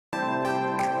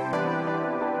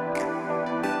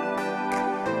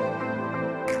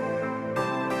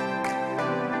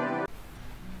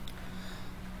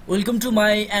Welcome to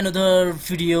my another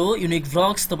video unique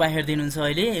vlogs. तपाईँ हेर्दै हुनुहुन्छ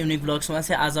अहिले युनिक भ्लग्समा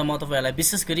चाहिँ आज म तपाईँहरूलाई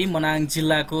विशेष गरी मनाङ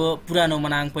जिल्लाको पुरानो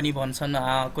मनाङ पनि भन्छन्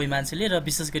कोही मान्छेले, र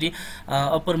विशेष गरी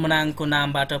अप्पर मनाङको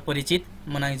नामबाट परिचित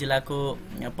मनाङ जिल्लाको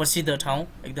प्रसिद्ध ठाउँ,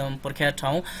 एकदम प्रख्यात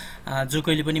ठाउँ, जो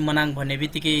कहिले पनि मनाङ भन्ने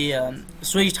बित्तिकै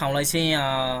सोही ठाउँलाई चाहिँ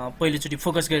पहिलोचोटि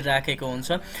फोकस गरिराखेको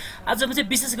हुन्छ। आजको चाहिँ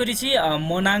विशेष गरी चाहिँ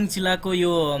मनाङ जिल्लाको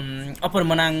यो अप्पर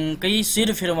मनाङकै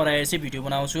सेरोफेरोमा रहेर चाहिँ भिडियो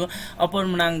बनाउँछु। अप्पर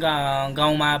मनाङ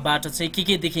गाउँमा बाट चाहिँ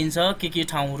के देखिन्छ, के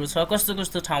ठाउँहरू छ, कस्तो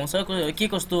कस्तो ठाउँ छ, के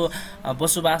कस्तो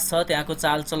बसोबास छ, त्यहाँको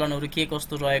चालचलनहरू के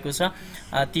कस्तो रहेको छ,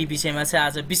 ती विषयमा चाहिँ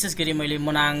आज विशेष गरी मैले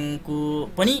मनाङको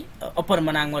पनि अप्पर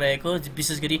मनाङमा रहेको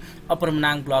विशेष गरी अप्पर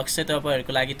मनाङ भ्लग्स चाहिँ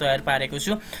तपाईँहरूको लागि तयार पारेको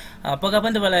छु। पक्का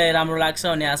पनि तपाईँलाई राम्रो लाग्छ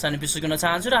अनि आशा अनि विश्वास गर्न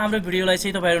चाहन्छु। र हाम्रो भिडियोलाई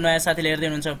चाहिँ तपाईँहरू नयाँ साथीले हेर्दै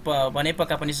हुनुहुन्छ भने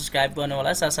पक्का पनि सब्सक्राइब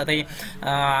गर्नुहोला। साथसाथै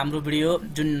हाम्रो भिडियो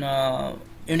जुन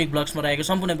युनिक ब्लग्समा रहेको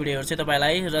सम्पूर्ण भिडियोहरू चाहिँ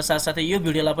तपाईँलाई र साथसाथै यो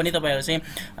भिडियोलाई पनि तपाईँहरू चाहिँ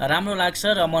राम्रो लाग्छ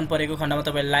र मन परेको खण्डमा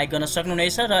तपाईँले लाइक गर्न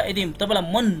सक्नुहुनेछ, र यदि तपाईँलाई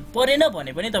मन परेन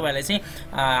भने पनि तपाईँले चाहिँ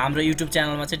हाम्रो युट्युब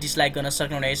च्यानलमा चाहिँ डिसलाइक गर्न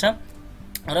सक्नुहुनेछ।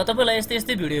 र तपाईँलाई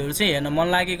यस्तै भिडियोहरू चाहिँ हेर्न मन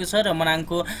लागेको छ र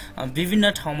मनाङको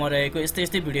विभिन्न ठाउँमा रहेको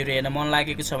यस्तै भिडियोहरू हेर्न मन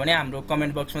लागेको छ भने हाम्रो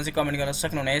कमेन्ट बक्समा चाहिँ कमेन्ट गर्न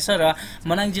सक्नुहुनेछ। र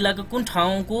मनाङ जिल्लाको कुन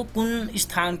ठाउँको कुन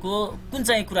स्थानको कुन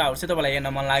चाहिँ कुराहरू चाहिँ तपाईँलाई हेर्न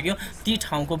मन लाग्यो ती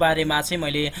ठाउँको बारेमा चाहिँ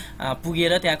मैले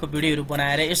पुगेर त्यहाँको भिडियोहरू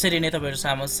बनाएर यसरी नै तपाईँहरू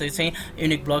समक्ष चाहिँ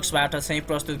युनिक ब्लग्सबाट चाहिँ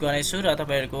प्रस्तुत गर्नेछु। र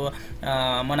तपाईँहरूको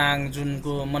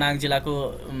मनाङ जिल्लाको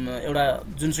एउटा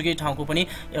जुनसुकै ठाउँको पनि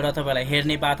एउटा तपाईँलाई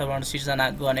हेर्ने वातावरण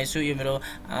सिर्जना गर्नेछु। यो मेरो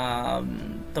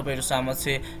तपाईहरु समक्ष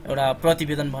एउटा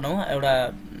प्रतिवेदन भनौं, एउटा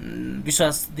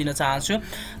विश्वास दिन चाहन्छु।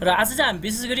 र आज चाहिँ हामी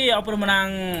विशेष गरी अप्पर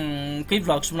मनाङकै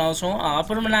भ्लग्स बनाउँछौँ।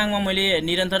 अप्पर मनाङमा मैले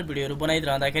निरन्तर भिडियोहरू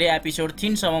बनाइरहँदाखेरि एपिसोड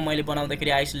 3 सम्म मैले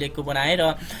बनाउँदाखेरि आइस लेकको बनाएँ,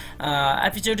 र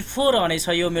एपिसोड 4 आउनेछ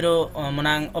यो मेरो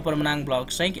अप्पर मनाङ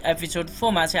भ्लग चाहिँ। एपिसोड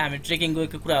 4 मा चाहिँ हामी ट्रेकिङ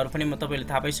गएको कुराहरू पनि तपाईले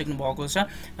थाहा पाइसक्नु भएको छ।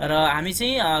 र हामी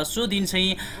चाहिँ सो दिन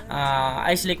चाहिँ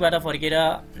आइस लेकबाट फर्केर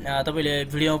तपाईले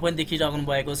भिडियोमा पनि देखिराख्नु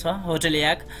भएको छ होटल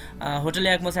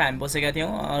याकमा चाहिँ हामी बसेका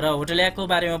थियौँ, र होटल याकको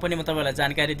बारेमा पनि म तपाईलाई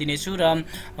जानकारी दिनेछु र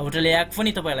होटल याक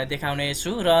पनि तपाईलाई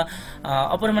देखाउनेछु। र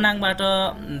अप्पर मनाङबाट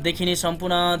देखिने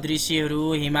सम्पूर्ण दृश्यहरू,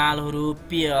 हिमालहरू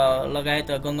लगायत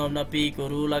गङ्गा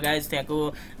पिकहरू लगायत त्यहाँको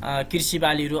कृषि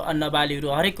बालीहरू, अन्न बालीहरू,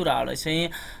 हरेक कुराहरूलाई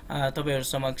चाहिँ तपाईहरु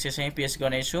समक्ष चाहिँ पेश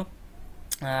गर्नेछु।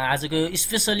 आजको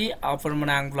स्पेशली अप्पर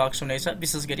मनाङ भ्लग्स हुनेछ,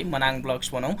 विशेष गरी मनाङ भ्लग्स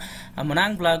भनौँ।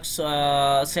 मनाङ भ्लग्स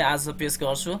चाहिँ आज पेश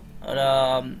गर्छु।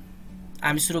 र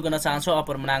हामी सुरु गर्न चाहन्छौँ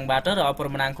अप्पर मनाङबाट, र अप्पर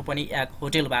मनाङको पनि एक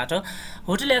होटलबाट।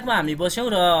 होटल याकमा हामी बस्यौँ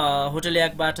र होटल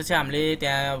याकबाट चाहिँ हामीले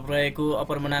त्यहाँ रहेको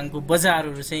अप्पर मनाङको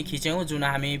बजारहरू चाहिँ खिच्यौँ, जुन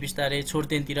हामी बिस्तारै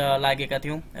छोडतेनतिर लागेका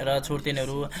थियौँ। र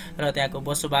छोडतेनहरू र त्यहाँको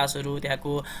बसोबासहरू,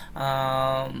 त्यहाँको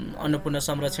अन्नपूर्ण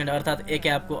संरक्षण अर्थात्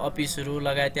एक्याबको अफिसहरू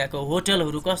लगायत त्यहाँको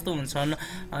होटलहरू कस्तो हुन्छन्,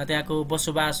 त्यहाँको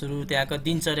बसोबासहरू, त्यहाँको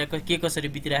दिनचर्या के कसरी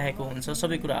बितिरहेको हुन्छ,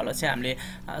 सबै कुराहरूलाई चाहिँ हामीले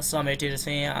समेटेर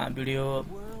चाहिँ भिडियो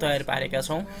तयार पारेका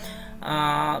छौँ।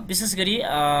 विशेष गरी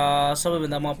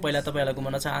सबैभन्दा म पहिला तपाईहरुलाई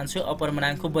घुमाउन चाहन्छु अप्पर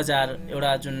मनाङको बजार।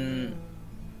 एउटा जुन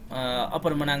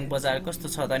अप्पर मनाङ बजार कस्तो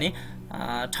छ त नि,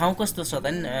 ठाउँ कस्तो छ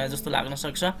त नि जस्तो लाग्न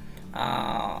सक्छ।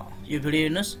 यो भिडियो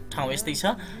हेर्नुहोस्, ठाउँ यस्तै छ,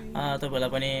 तपाईहरुलाई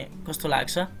पनि कस्तो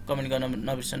लाग्छ कमेन्ट गर्न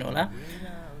नबिर्सनु होला।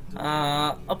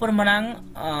 अप्पर मनाङ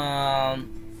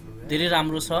धेरै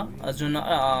राम्रो छ। जुन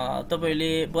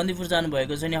तपाईले बन्दीपुर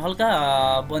जानुभएको छ नि, हल्का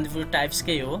बन्दीपुर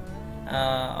टाइप्सकै हो।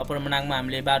 अप्पर मनाङमा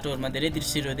हामीले बाटोहरूमा धेरै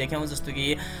दृश्यहरू देख्यौँ, जस्तो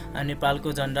कि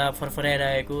नेपालको झन्डा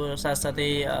फरफराइरहेको,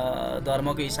 साथसाथै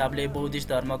धर्मको हिसाबले बौद्धिस्ट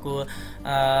धर्मको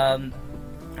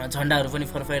झन्डाहरू पनि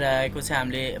फरफराइरहेको चाहिँ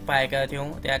हामीले पाएका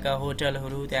थियौँ। त्यहाँका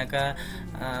होटलहरू, त्यहाँका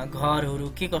घरहरू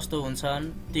के कस्तो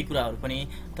हुन्छन् ती कुराहरू पनि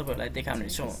तपाईहरुलाई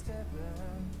देखाउनेछौँ।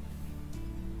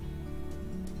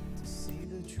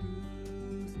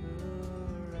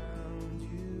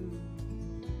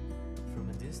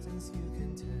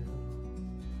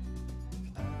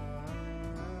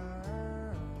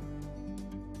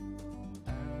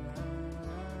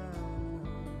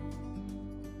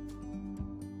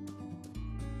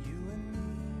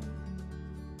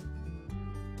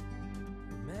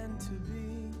 To be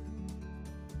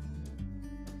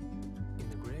in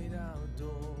the great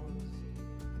outdoors,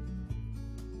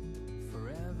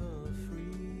 forever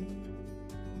free.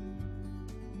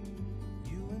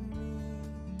 You and me,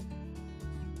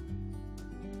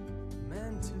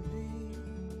 meant to be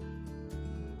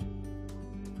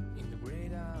in the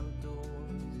great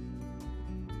outdoors,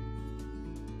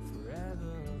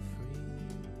 forever free.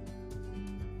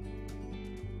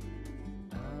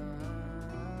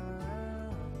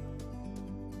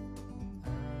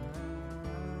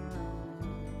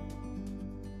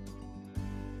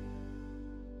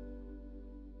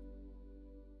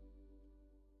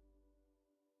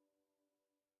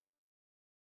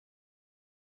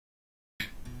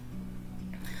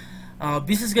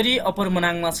 विशेष गरी अप्पर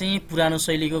मनाङमा चाहिँ पुरानो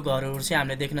शैलीको घरहरू चाहिँ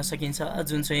हामीले देख्न सकिन्छ,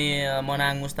 जुन चाहिँ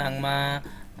मनाङ मुस्ताङमा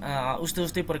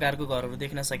उस्तै प्रकारको घरहरू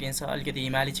देख्न सकिन्छ। अलिकति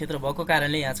हिमाली क्षेत्र भएको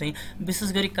कारणले यहाँ चाहिँ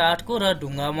विशेष गरी काठको र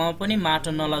ढुङ्गामा पनि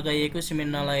माटो नलगाइएको, सिमेन्ट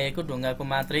नलगाइएको ढुङ्गाको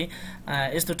मात्रै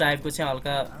यस्तो टाइपको चाहिँ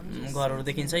हल्का घरहरू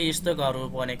देखिन्छ। यस्तो घरहरू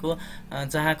भनेको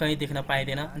जहाँ कहीँ देख्न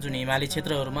पाइँदैन, जुन हिमाली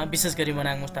क्षेत्रहरूमा विशेष गरी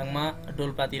मनाङ मुस्ताङमा,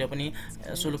 डोल्पातिर पनि,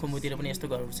 सोलुखुम्बुतिर पनि यस्तो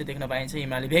घरहरू चाहिँ देख्न पाइन्छ।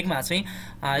 हिमाली भेगमा चाहिँ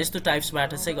यस्तो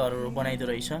टाइप्सबाट चाहिँ घरहरू बनाइदो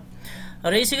रहेछ।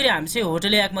 र यसै गरी हामी चाहिँ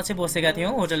होटल याकमा चाहिँ बसेका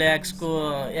थियौँ। होटल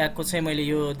याकको चाहिँ मैले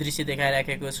यो दृश्य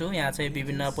देखाइराखेको छु। यहाँ चाहिँ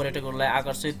विभिन्न पर्यटकहरूलाई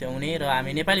आकर्षित हुने र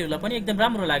हामी नेपालीहरूलाई पनि एकदम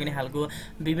राम्रो लाग्ने खालको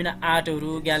विभिन्न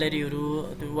आर्टहरू, ग्यालेरीहरू,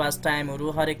 वाच टाइमहरू,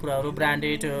 हरेक कुराहरू,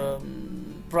 ब्रान्डेड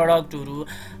प्रडक्टहरू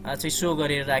चाहिँ सो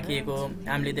गरेर राखिएको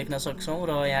हामीले देख्न सक्छौँ।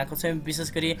 र यहाँको चाहिँ विशेष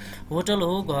गरी होटल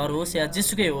हो, घर होस् या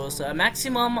जेसुकै होस्,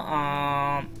 म्याक्सिमम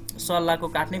सल्लाहको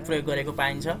काठ नै प्रयोग गरेको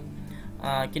पाइन्छ।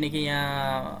 किनकि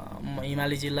यहाँ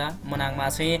हिमाली जिल्ला मनाङमा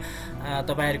चाहिँ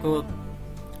तपाईँहरूको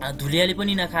धुलियाले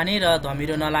पनि नखाने र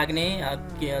धमिरो नलाग्ने,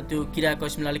 त्यो किरा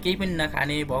कस्मिलाले केही पनि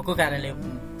नखाने भएको कारणले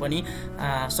पनि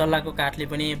सल्लाहको काठले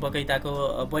पनि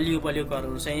बगैँचाको बलियो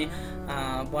घरहरू चाहिँ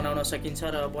बनाउन सकिन्छ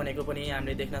र बनेको पनि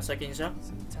हामीले देख्न सकिन्छ।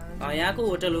 यहाँको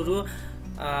होटलहरू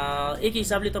एक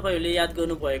हिसाबले तपाईँहरूले याद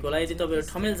गर्नुभएकोलाई, यदि तपाईँहरू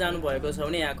ठमेल जानुभएको छ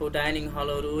भने यहाँको डाइनिङ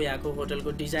हलहरू, यहाँको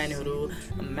होटलको डिजाइनहरू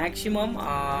म्याक्सिमम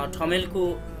ठमेलको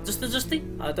जस्तै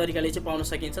तरिकाले चाहिँ पाउन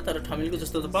सकिन्छ। तर ठमेलको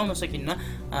जस्तो त पाउन सकिन्न,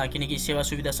 किनकि सेवा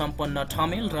सुविधा सम्पन्न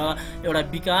ठमेल र एउटा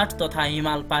विकाट तथा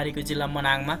हिमाल पारीको जिल्ला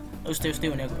मनाङमा उस्तै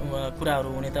हुने कुराहरू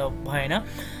हुने त भएन।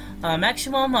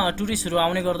 म्याक्सिमम टुरिस्टहरू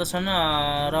आउने गर्दछन्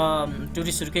र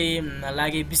टुरिस्टहरूकै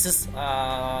लागि विशेष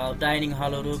डाइनिङ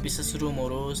हलहरू, विशेष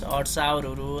रुमहरू, हट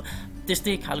सावरहरू,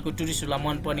 त्यस्तै खालको टुरिस्टहरूलाई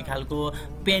मनपर्ने खालको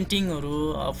पेन्टिङहरू,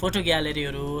 फोटो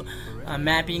ग्यालेरीहरू,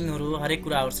 म्यापिङहरू, हरेक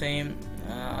कुराहरू चाहिँ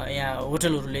यहाँ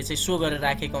होटलहरूले चाहिँ सो गरेर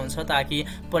राखेको हुन्छ,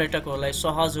 ताकि पर्यटकहरूलाई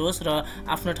सहज होस् र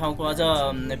आफ्नो ठाउँको अझ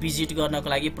भिजिट गर्नको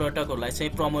लागि पर्यटकहरूलाई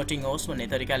चाहिँ प्रमोटिङ होस् भन्ने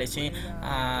तरिकाले चाहिँ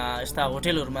यस्ता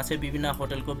होटलहरूमा चाहिँ विभिन्न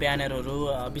होटलको ब्यानरहरू,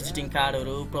 भिजिटिङ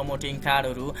कार्डहरू, प्रमोटिङ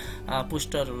कार्डहरू,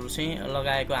 पोस्टरहरू चाहिँ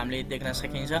लगाएको हामीले देख्न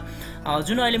सकिन्छ।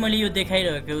 जुन अहिले मैले यो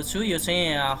देखाइरहेको छु, यो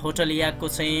चाहिँ होटल याकको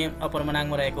चाहिँ अप्पर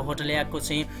मनाङमा रहेको होटल याकको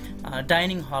चाहिँ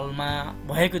डाइनिङ हलमा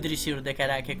भएको दृश्यहरू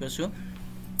देखाइराखेको छु।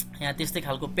 यहाँ त्यस्तै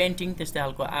खालको पेन्टिङ, त्यस्तै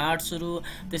खालको आर्ट्सहरू,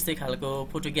 त्यस्तै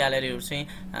खालको फोटो ग्यालेरीहरू चाहिँ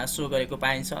सो गरेको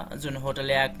पाइन्छ। जुन होटल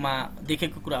याकमा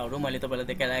देखेको कुराहरू मैले तपाईँलाई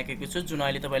देखाइराखेको छु। जुन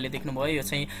अहिले तपाईँले देख्नुभयो यो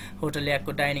चाहिँ होटल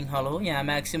याकको डाइनिङ हल हो। यहाँ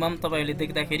म्याक्सिमम तपाईँले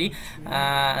देख्दाखेरि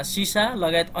सिसा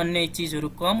लगायत अन्य चिजहरू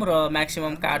कम र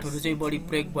म्याक्सिमम काठहरू चाहिँ बढी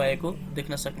प्रयोग भएको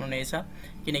देख्न सक्नुहुनेछ।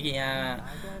 किनकि यहाँ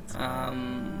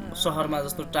सहरमा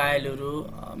जस्तो टाइलहरू,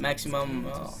 म्याक्सिमम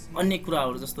अन्य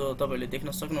कुराहरू जस्तो तपाईँले देख्न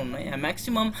सक्नुहुन्न। यहाँ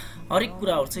म्याक्सिमम हरेक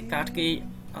कुराहरू चाहिँ काठकै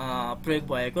प्रयोग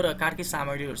भएको र काठकै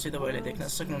सामग्रीहरू चाहिँ तपाईँले देख्न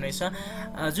सक्नुहुनेछ।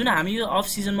 जुन हामी यो अफ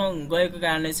सिजनमा गएको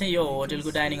कारणले चाहिँ यो होटलको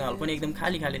डाइनिङ हल पनि एकदम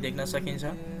खाली देख्न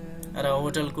सकिन्छ। र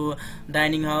होटलको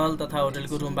डाइनिङ हल तथा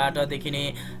होटलको रुमबाट देखिने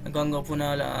गङ्गपुना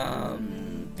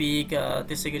पिक,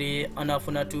 त्यसै गरी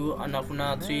अन्नपूर्णा 2, अन्नपूर्णा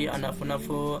 3, अन्नपूर्णा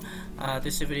 4,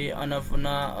 त्यसै गरी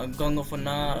अन्नपूर्णा,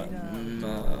 गङ्गपूर्णा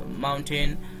माउन्टेन,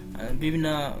 विभिन्न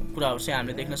कुराहरू चाहिँ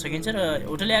हामीले देख्न सकिन्छ। र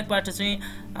होटल याकबाट चाहिँ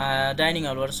डाइनिङ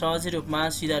हलबाट सहजै रूपमा,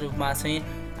 सिधा रूपमा चाहिँ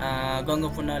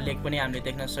गङ्गपूर्णा लेक पनि हामीले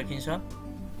देख्न सकिन्छ।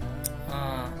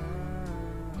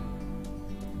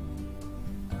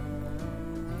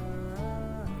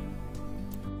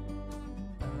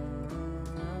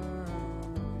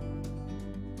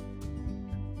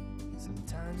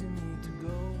 Sometimes you need to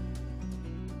go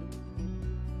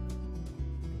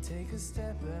and take a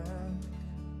step back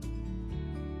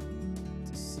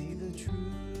to see the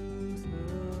truth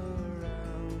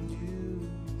around you.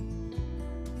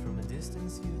 From a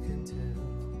distance you can tell.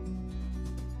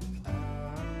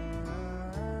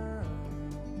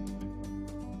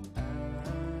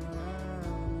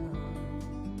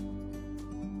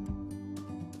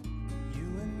 You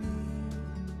and me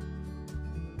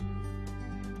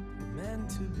were meant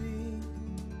to be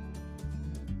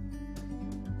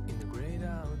in the great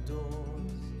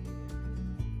outdoors,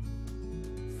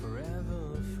 forever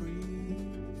free.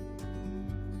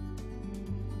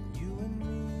 You and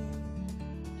me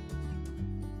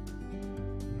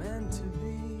meant to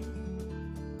be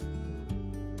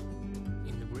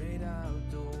in the great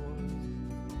outdoors,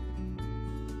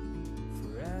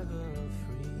 forever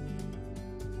free.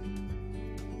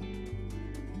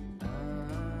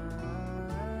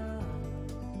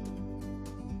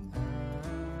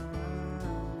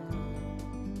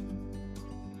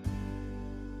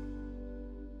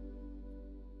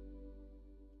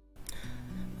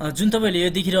 जुन तपाईँले यो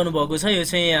देखिरहनु भएको छ यो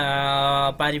चाहिँ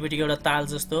पारिपट्टिको एउटा ताल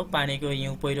जस्तो पानीको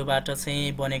हिउँ पहिरोबाट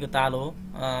चाहिँ बनेको ताल हो।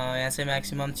 यहाँ चाहिँ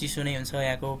म्याक्सिमम चिसो नै हुन्छ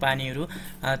यहाँको पानीहरू।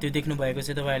 त्यो देख्नुभएको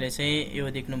चाहिँ तपाईँहरूले चाहिँ यो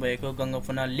देख्नुभएको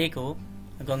गङ्गापुना लेक हो,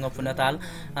 गङ्गापुना ताल।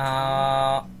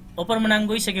 अप्पर मनाङ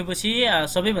गइसकेपछि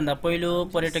सबैभन्दा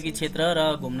पहिलो पर्यटकीय क्षेत्र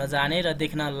र घुम्न जाने र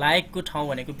देख्न लायकको ठाउँ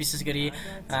भनेको विशेष गरी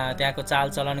त्यहाँको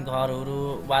चालचलन,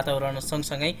 घरहरू, वातावरण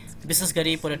सँगसँगै विशेष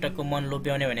गरी पर्यटकको मन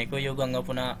लोभ्याउने भनेको यो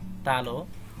गङ्गापुना ताल हो।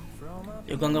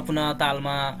 यो गङ्गापुना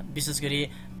तालमा विशेष गरी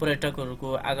पर्यटकहरूको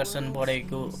आकर्षण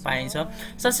बढेको पाइन्छ।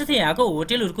 साथसाथै यहाँको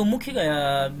होटेलहरूको मुख्य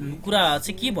कुरा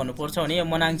चाहिँ के भन्नुपर्छ भने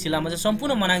मनाङ जिल्लामा चाहिँ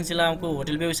सम्पूर्ण मनाङ जिल्लाको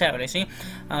होटेल व्यवसायहरूले चाहिँ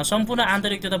सम्पूर्ण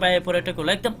आन्तरिकता बाहे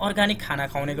पर्यटकहरूलाई एकदम अर्ग्यानिक खाना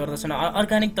खुवाउने गर्दछन्,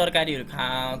 अर्ग्यानिक तरकारीहरू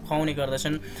खुवाउने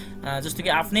गर्दछन्। जस्तो कि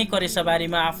आफ्नै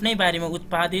करेसाबारीमा आफ्नै बारीमा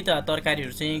उत्पादित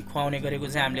तरकारीहरू चाहिँ खुवाउने गरेको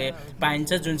चाहिँ हामीले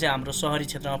पाइन्छ, जुन चाहिँ हाम्रो सहरी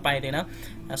क्षेत्रमा पाइँदैन।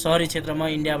 सहरी क्षेत्रमा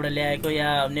इन्डियाबाट ल्याएको या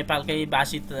नेपालकै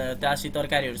बासी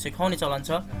तरकारीहरू चाहिँ खुवाउने चलन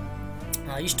छ,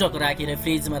 स्टक राखेर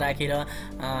फ्रिजमा राखेर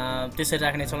त्यसरी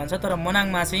राख्ने चलन छ। तर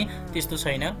मनाङमा चाहिँ त्यस्तो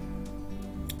छैन।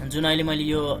 जुन अहिले मैले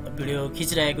यो भिडियो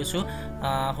खिचिरहेको छु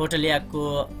होटल याकको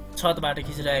छतबाट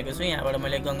खिचिरहेको छु। यहाँबाट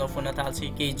मैले गङ्गापुना ताल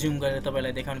चाहिँ केही जुम गरेर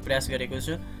तपाईँलाई देखाउने प्रयास गरेको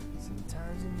छु।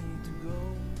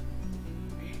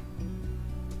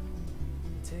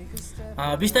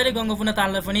 बिस्तारै गङ्गापुना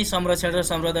ताललाई पनि संरक्षण र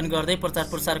संवर्धन गर्दै प्रचार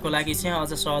प्रसारको लागि चाहिँ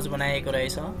अझ सहज बनाएको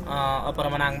रहेछ। अप्पर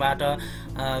मनाङबाट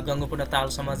गङ्गापुना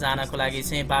तालसम्म जानको लागि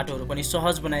चाहिँ बाटोहरू पनि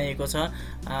सहज बनाइएको छ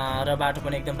र बाटो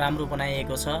पनि एकदम राम्रो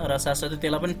बनाइएको छ र साथसाथै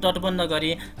त्यसलाई पनि तटबन्ध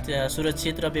गरी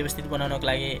सुरक्षित र व्यवस्थित बनाउनको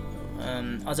लागि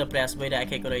अझ प्रयास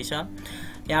भइराखेको रहेछ।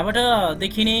 यहाँबाट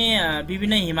देखिने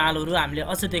विभिन्न हिमालहरू हामीले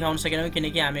अझ देखाउन सकेनौँ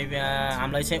किनकि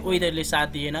हामीलाई चाहिँ वेदरले साथ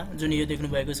दिएन। जुन यो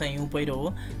देख्नुभएको छ हिउँ पहिरो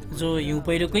हो, जो हिउँ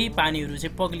पहिरोकै पानीहरू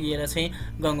चाहिँ पग्लिएर चाहिँ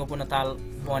गङ्गापुना ताल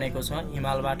बनेको छ।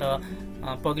 हिमालबाट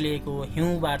पग्लिएको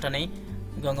हिउँबाट नै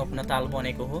गङ्गापुना ताल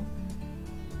बनेको हो।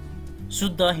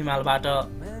 शुद्ध हिमालबाट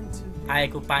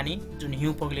आएको पानी, जुन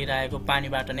हिउँ पग्लिएर आएको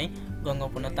पानीबाट नै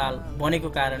गङ्गापुना ताल बनेको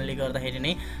कारणले गर्दाखेरि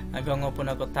नै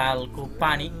गङ्गापुनाको तालको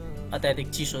पानी अत्याधिक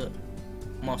चिसो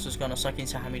महसुस गर्न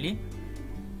सकिन्छ हामीले।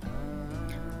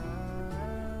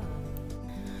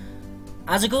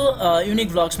 आजको युनिक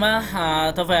भ्लग्समा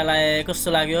तपाईहरुलाई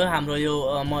कस्तो लाग्यो हाम्रो यो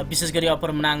म विशेष गरी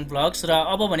अप्पर मनाङ भ्लग्स। र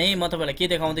अब भने म तपाईहरुलाई के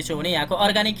देखाउँदैछु भने यहाँको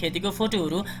अर्ग्यानिक खेतीको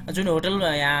फोटोहरू। जुन होटल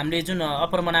यहाँ हामीले जुन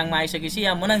अप्पर मनाङमा आइसकेपछि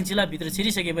या मनाङ जिल्लाभित्र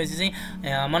छिरिसकेपछि चाहिँ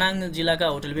मनाङ जिल्लाका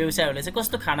होटल व्यवसायहरूले चाहिँ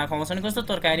कस्तो खाना खुवाउँछन्, कस्तो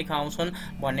तरकारी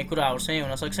खुवाउँछन् भन्ने कुराहरू चाहिँ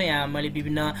हुनसक्छ। यहाँ मैले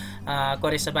विभिन्न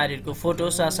करेसाबारीहरूको फोटो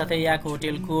साथसाथै यहाँको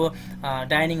होटेलको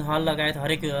डाइनिङ हल लगायत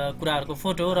हरेक कुराहरूको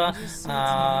फोटो र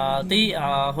त्यही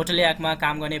होटल याकमा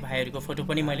काम गर्ने भाइहरूको फोटो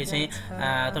पनि मैले चाहिँ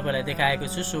तपाईलाई देखाएको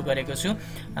छु, सो गरेको छु।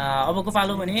 अबको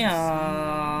पालो भने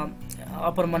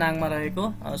अप्पर मनाङमा रहेको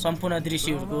सम्पूर्ण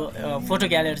दृश्यहरूको फोटो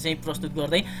ग्यालरी चाहिँ प्रस्तुत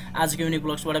गर्दै आजको युनिक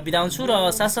ब्लग्सबाट बिदा हुन्छु। र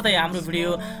साथसाथै हाम्रो भिडियो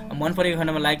मन परेको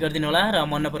खण्डमा लाइक गरिदिनु होला र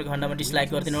मन नपरेको खण्डमा डिसलाइक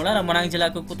गरिदिनु होला। र मनाङ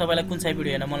जिल्लाको तपाईलाई कुन चाहिँ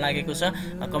भिडियो हेर्न मन लागेको छ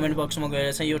कमेन्ट बक्समा गएर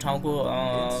चाहिँ यो ठाउँको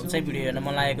चाहिँ भिडियो हेर्न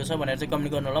मन लागेको छ भनेर चाहिँ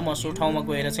कमेन्ट गर्नु होला। म सो ठाउँमा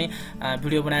गएर चाहिँ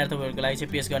भिडियो बनाएर तपाईहरुको लागि चाहिँ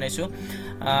पेश गर्नेछु।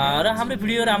 र हाम्रो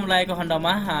भिडियो राम्रो लागेको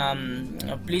खण्डमा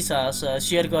प्लिज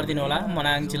शेयर गरिदिनु होला।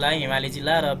 मनाङ जिल्ला, हिमाली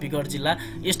जिल्ला र विगत जिल्ला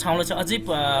यस ठाउँलाई चाहिँ अझै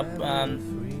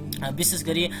विशेष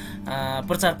गरी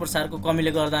प्रचार प्रसारको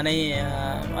कमीले गर्दा नै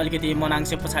अलिकति मनाङ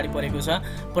चाहिँ पछाडि परेको छ।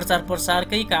 प्रचार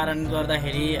प्रसारकै कारण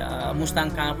गर्दाखेरि मुस्ताङ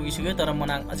कहाँ पुगिसक्यो तर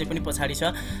मनाङ अझै पनि पछाडि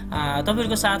छ।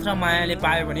 तपाईहरुको साथ र मायाले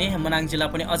पायो भने मनाङ जिल्ला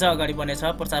पनि अझ अगाडि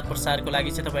बढ्नेछ। प्रचार प्रसारको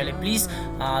लागि चाहिँ तपाईले प्लिज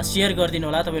शेयर गरिदिनु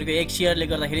होला। तपाईहरुको एक शेयरले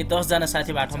गर्दाखेरि 10 जना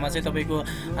साथी बाटोमा चाहिँ तपाईको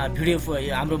भिडियो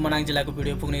हाम्रो मनाङ जिल्लाको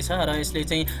भिडियो पुग्नेछ र यसले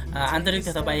चाहिँ आन्तरिक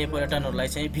तथा बाह्य पर्यटनहरूलाई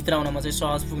चाहिँ भित्राउनमा चाहिँ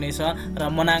सहज पुग्नेछ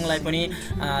र मनाङलाई पनि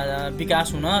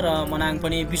विकास हुन र मनाङ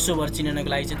पनि विश्वभर चिनिनको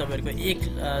लागि चाहिँ तपाईहरुको एक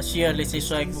शेयरले चाहिँ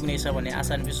सहयोग पुग्नेछ भन्ने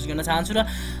आशा अनि विश्वास गर्न चाहन्छु। र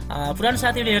पुरानो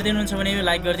साथीहरूले हेर्दै हुनुहुन्छ भने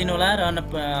लाइक गरिदिनु होला र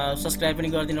सब्स्क्राइब पनि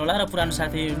गरिदिनु होला। र पुरानो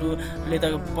साथीहरूले त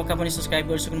पक्का पनि सब्स्क्राइब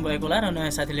गरिसक्नु भएको होला र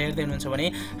नयाँ साथीले हेर्दै हुनुहुन्छ भने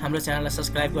हाम्रो च्यानललाई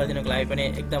सब्स्क्राइब गरिदिनुको लागि पनि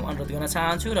एकदम अनुरोध गर्न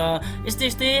चाहन्छु। र यस्तै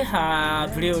यस्तै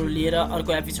भिडियोहरू लिएर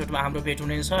अर्को एपिसोडमा हाम्रो भेट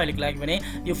हुनेछ। अहिलेको लागि भने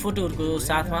यो फोटोहरूको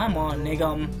साथमा म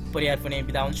नेगम परियार पनि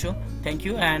बिदा हुन्छु। Thank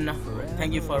you and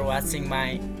thank you for watching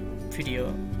my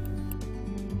video.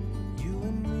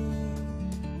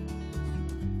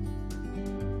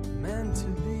 Meant to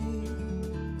be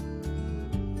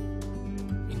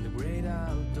in the great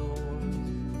outdoors,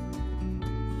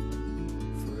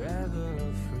 forever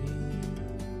free.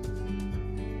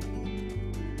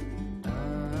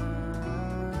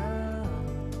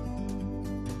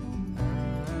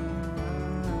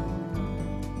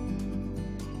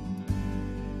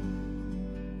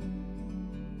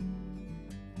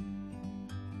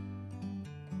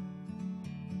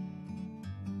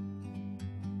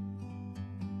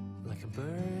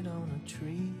 bird on a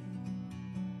tree.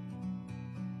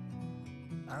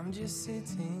 I'm just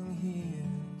sitting here,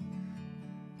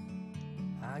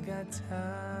 I got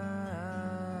time,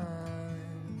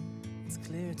 it's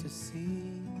clear to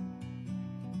see.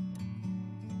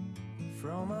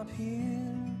 From up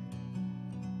here,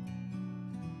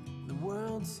 the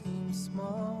world seems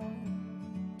small.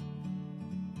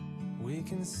 We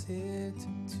can sit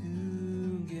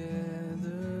together,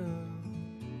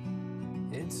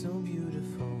 it's so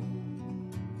beautiful,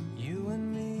 you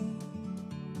and me.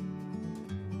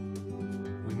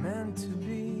 We meant to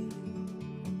be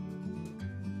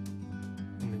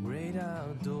in the great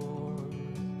outdoors,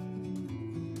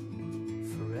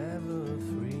 forever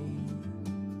free.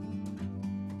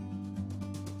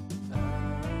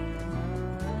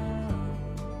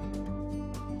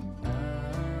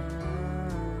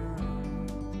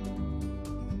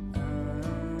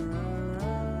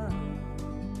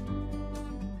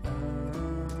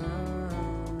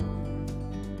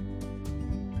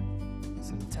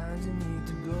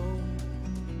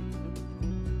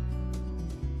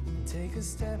 Take a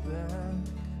step back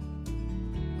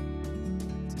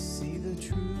to see the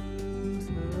truth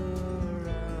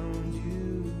around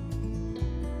you.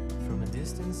 From a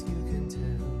distance you can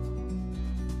tell.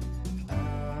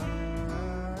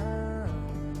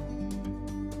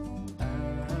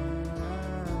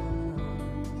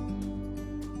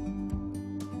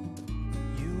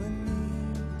 You and me,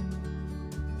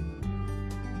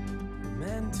 we're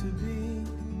meant to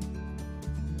be.